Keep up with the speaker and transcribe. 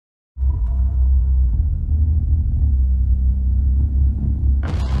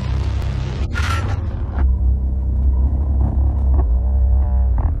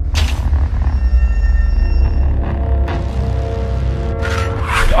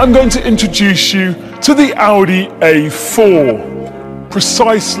I'm going to introduce you to the Audi A4.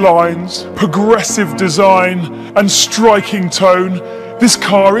 Precise lines, progressive design, and striking tone, this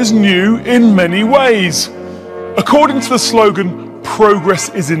car is new in many ways. According to the slogan, "Progress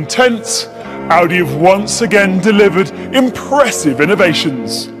is intense," Audi have once again delivered impressive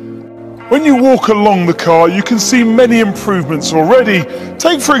innovations. When you walk along the car, you can see many improvements already.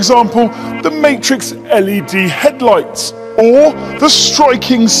 Take, for example, the Matrix LED headlights, or the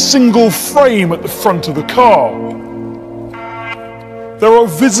striking single frame at the front of the car. There are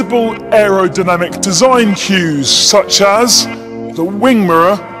visible aerodynamic design cues, such as the wing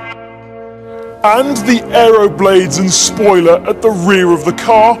mirror and the aero blades and spoiler at the rear of the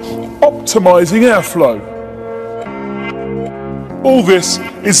car, optimizing airflow. All this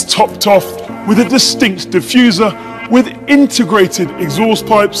is topped off with a distinct diffuser with integrated exhaust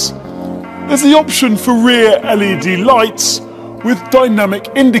pipes. There's the option for rear LED lights with dynamic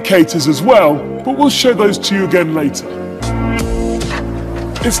indicators as well, but we'll show those to you again later.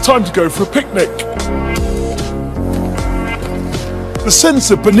 It's time to go for a picnic. The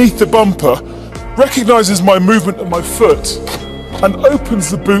sensor beneath the bumper recognises my movement of my foot and opens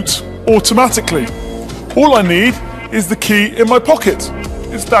the boot automatically. All I need is the key in my pocket.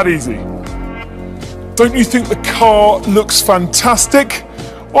 It's that easy. Don't you think the car looks fantastic?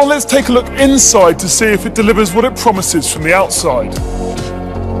 Well, let's take a look inside to see if it delivers what it promises from the outside.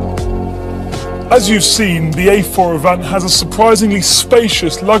 As you've seen, the A4 Avant has a surprisingly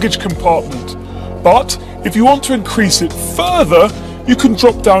spacious luggage compartment, but if you want to increase it further, you can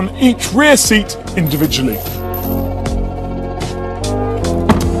drop down each rear seat individually.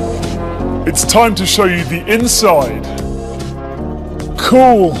 It's time to show you the inside.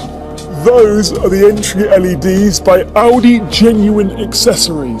 Cool! Those are the entry LEDs by Audi Genuine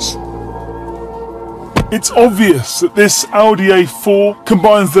Accessories. It's obvious that this Audi A4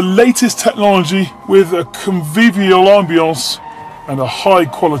 combines the latest technology with a convivial ambiance and a high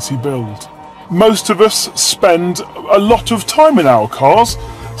quality build. Most of us spend a lot of time in our cars,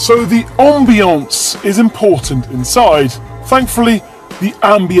 so the ambiance is important inside. Thankfully, the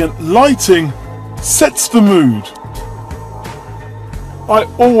ambient lighting sets the mood. I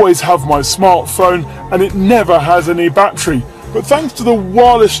always have my smartphone and it never has any battery, but thanks to the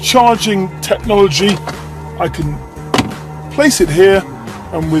wireless charging technology, I can place it here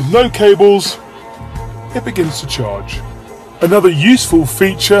and with no cables, it begins to charge. Another useful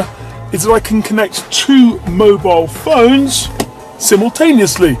feature is that I can connect two mobile phones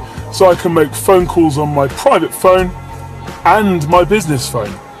simultaneously, so I can make phone calls on my private phone and my business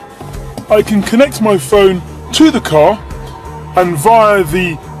phone. I can connect my phone to the car and via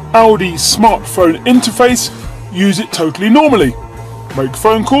the Audi smartphone interface use it totally normally. Make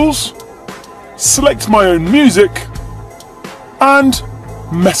phone calls, select my own music and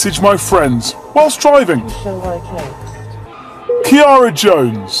message my friends whilst driving. Kiara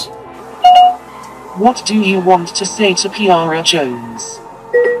Jones. What do you want to say to Kiara Jones?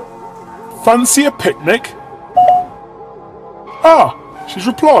 Fancy a picnic? Ah, she's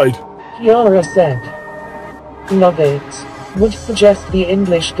replied. Kiara said, "Love it. Would suggest the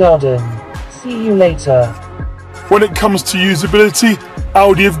English Garden. See you later." When it comes to usability,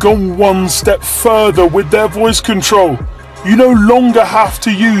 Audi have gone one step further with their voice control. You no longer have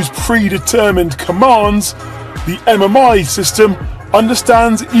to use predetermined commands. The MMI system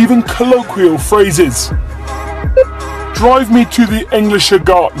understands even colloquial phrases. Drive me to the Englischer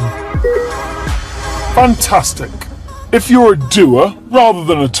Garten. Fantastic. If you're a doer rather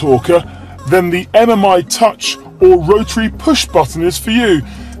than a talker, then the MMI touch or rotary push button is for you.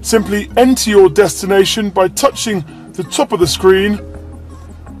 Simply enter your destination by touching the top of the screen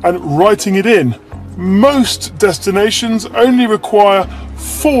and writing it in. Most destinations only require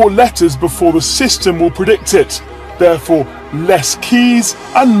 4 letters before the system will predict it. Therefore, less keys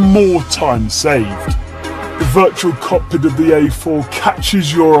and more time saved. The virtual cockpit of the A4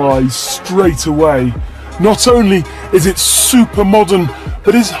 catches your eyes straight away. Not only is it super modern,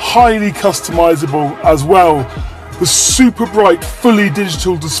 but is highly customizable as well. The super bright, fully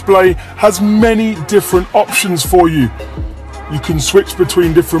digital display has many different options for you. You can switch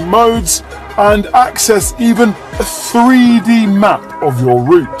between different modes and access even a 3D map of your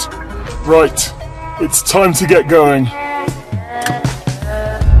route. Right, it's time to get going.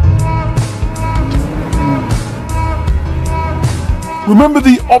 Remember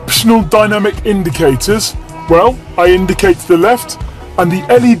the optional dynamic indicators? Well, I indicate to the left and the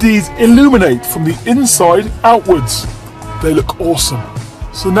LEDs illuminate from the inside outwards. They look awesome.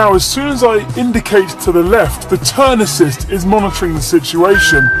 So now as soon as I indicate to the left, the turn assist is monitoring the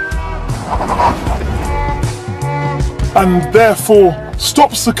situation and therefore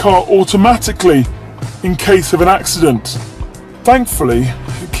stops the car automatically in case of an accident. Thankfully,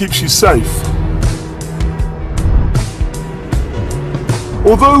 it keeps you safe.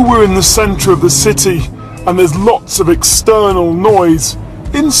 Although we're in the centre of the city and there's lots of external noise,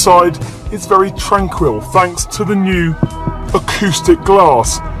 inside it's very tranquil thanks to the new acoustic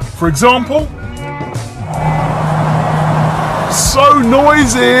glass. For example, so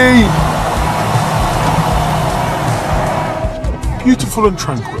noisy! Beautiful and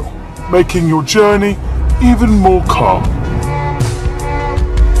tranquil, making your journey even more calm.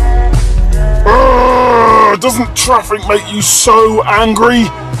 Doesn't traffic make you so angry?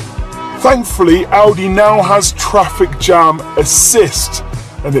 Thankfully, Audi now has traffic jam assist,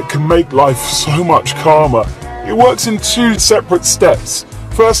 and it can make life so much calmer. It works in two separate steps.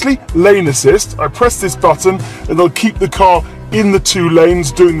 Firstly, lane assist. I press this button and it'll keep the car in the two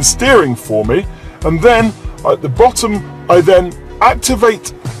lanes doing the steering for me. And then at the bottom, I then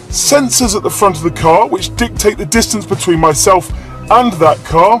activate sensors at the front of the car which dictate the distance between myself and that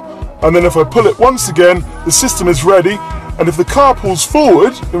car. And then if I pull it once again, the system is ready, and if the car pulls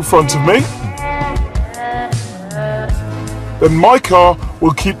forward in front of me, then my car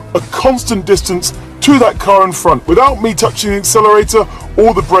will keep a constant distance to that car in front without me touching the accelerator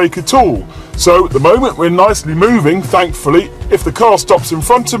or the brake at all. So at the moment we're nicely moving, thankfully. If the car stops in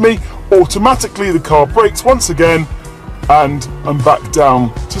front of me, automatically the car brakes once again and I'm back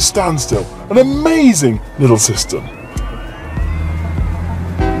down to standstill. An amazing little system.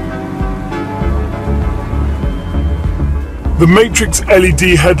 The Matrix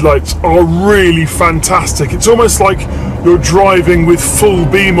LED headlights are really fantastic. It's almost like you're driving with full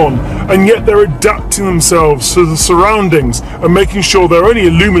beam on, and yet they're adapting themselves to the surroundings and making sure they're only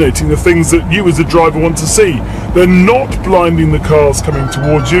illuminating the things that you as a driver want to see. They're not blinding the cars coming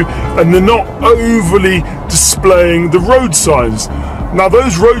towards you, and they're not overly displaying the road signs. Now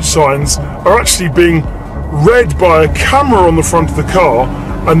those road signs are actually being read by a camera on the front of the car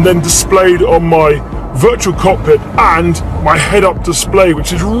and then displayed on my virtual cockpit and my head-up display,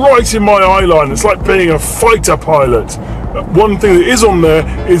 which is right in my eye line. It's like being a fighter pilot. One thing that is on there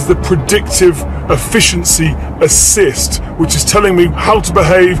is the predictive efficiency assist, which is telling me how to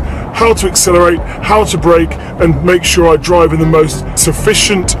behave, how to accelerate, how to brake, and make sure I drive in the most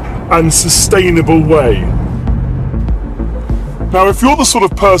sufficient and sustainable way. Now, if you're the sort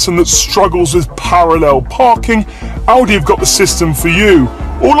of person that struggles with parallel parking, Audi have got the system for you.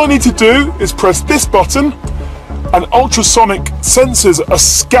 All I need to do is press this button and ultrasonic sensors are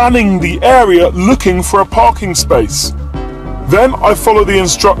scanning the area looking for a parking space. Then I follow the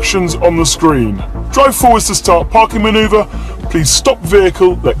instructions on the screen. Drive forwards to start parking maneuver, please stop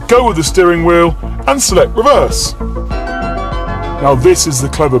vehicle, let go of the steering wheel and select reverse. Now this is the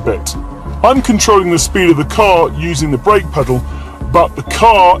clever bit. I'm controlling the speed of the car using the brake pedal, but the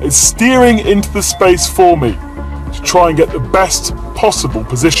car is steering into the space for me to try and get the best possible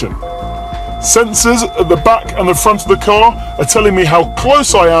position. Sensors at the back and the front of the car are telling me how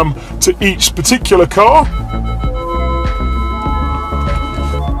close I am to each particular car.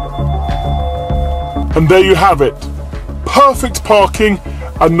 And there you have it. Perfect parking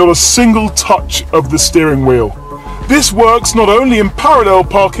and not a single touch of the steering wheel. This works not only in parallel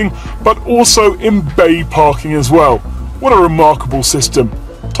parking but also in bay parking as well. What a remarkable system.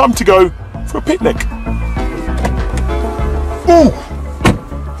 Time to go for a picnic. Ooh,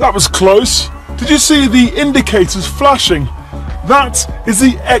 that was close. Did you see the indicators flashing? That is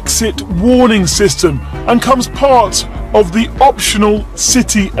the exit warning system and comes part of the optional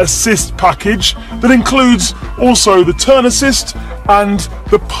City Assist package that includes also the turn assist and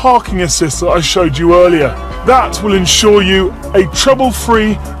the parking assist that I showed you earlier. That will ensure you a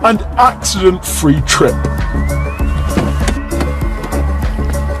trouble-free and accident-free trip.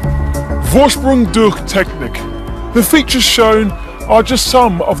 Vorsprung durch Technik. The features shown are just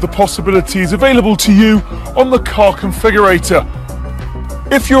some of the possibilities available to you on the car configurator.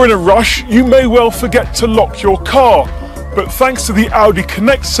 If you're in a rush, you may well forget to lock your car, but thanks to the Audi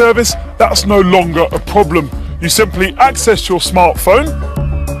Connect service, that's no longer a problem. You simply access your smartphone,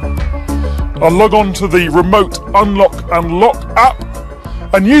 log on to the remote unlock and lock app,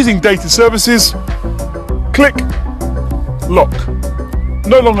 and using data services, click lock.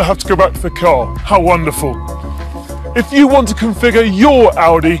 No longer have to go back to the car. How wonderful. If you want to configure your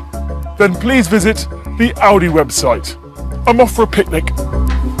Audi, then please visit the Audi website. I'm off for a picnic.